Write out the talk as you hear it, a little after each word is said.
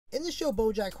In the show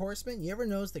BoJack Horseman, you ever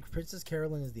notice that Princess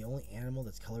Carolyn is the only animal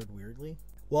that's colored weirdly?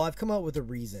 Well, I've come up with a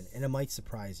reason, and it might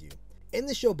surprise you. In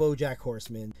the show BoJack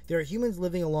Horseman, there are humans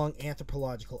living along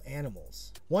anthropological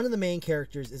animals. One of the main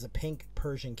characters is a pink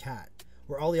Persian cat,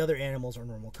 where all the other animals are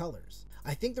normal colors.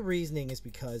 I think the reasoning is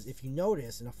because if you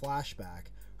notice in a flashback,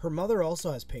 her mother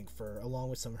also has pink fur along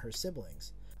with some of her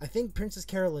siblings. I think Princess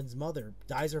Carolyn's mother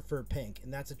dyes her fur pink,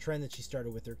 and that's a trend that she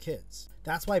started with her kids.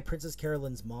 That's why Princess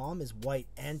Carolyn's mom is white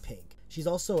and pink. She's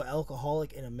also an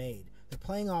alcoholic and a maid. They're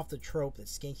playing off the trope that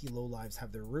skanky lowlives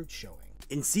have their roots showing.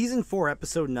 In Season 4,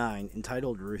 Episode 9,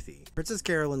 entitled Ruthie, Princess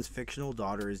Carolyn's fictional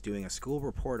daughter is doing a school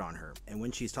report on her, and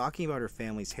when she's talking about her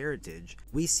family's heritage,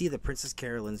 we see that Princess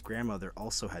Carolyn's grandmother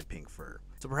also had pink fur.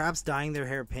 So perhaps dyeing their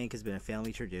hair pink has been a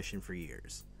family tradition for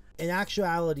years. In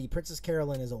actuality, Princess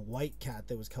Carolyn is a white cat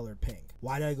that was colored pink.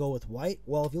 Why did I go with white?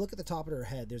 Well, if you look at the top of her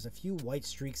head, there's a few white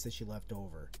streaks that she left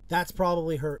over. That's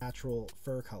probably her natural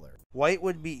fur color. White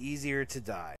would be easier to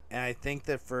dye, and I think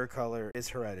that fur color is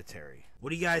hereditary. What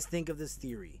do you guys think of this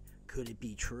theory? Could it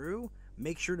be true?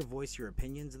 Make sure to voice your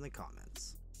opinions in the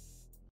comments.